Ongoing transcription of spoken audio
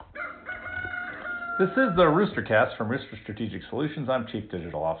This is the Rooster Cast from Rooster Strategic Solutions. I'm Chief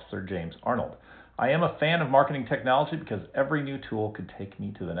Digital Officer James Arnold. I am a fan of marketing technology because every new tool could take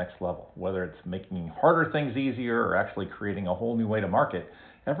me to the next level. Whether it's making harder things easier or actually creating a whole new way to market,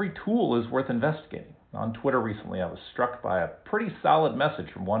 every tool is worth investigating. On Twitter recently, I was struck by a pretty solid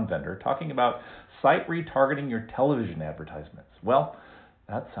message from one vendor talking about site retargeting your television advertisements. Well,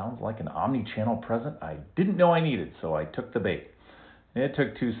 that sounds like an omni-channel presence I didn't know I needed, so I took the bait. It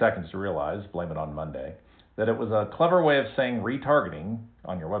took 2 seconds to realize, blame it on Monday, that it was a clever way of saying retargeting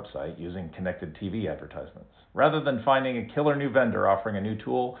on your website using connected TV advertisements. Rather than finding a killer new vendor offering a new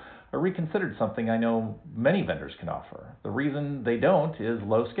tool, I reconsidered something I know many vendors can offer. The reason they don't is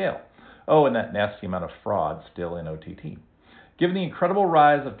low scale. Oh, and that nasty amount of fraud still in OTT. Given the incredible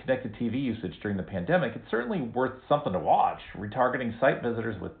rise of connected TV usage during the pandemic, it's certainly worth something to watch. Retargeting site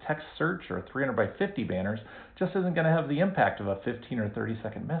visitors with text search or 300 by 50 banners just isn't going to have the impact of a 15 or 30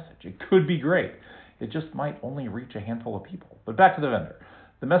 second message. It could be great. It just might only reach a handful of people. But back to the vendor.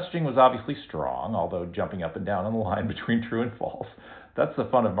 The messaging was obviously strong, although jumping up and down on the line between true and false. That's the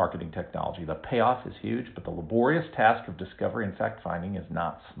fun of marketing technology. The payoff is huge, but the laborious task of discovery and fact-finding is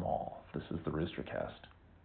not small. This is the Rooster Cast.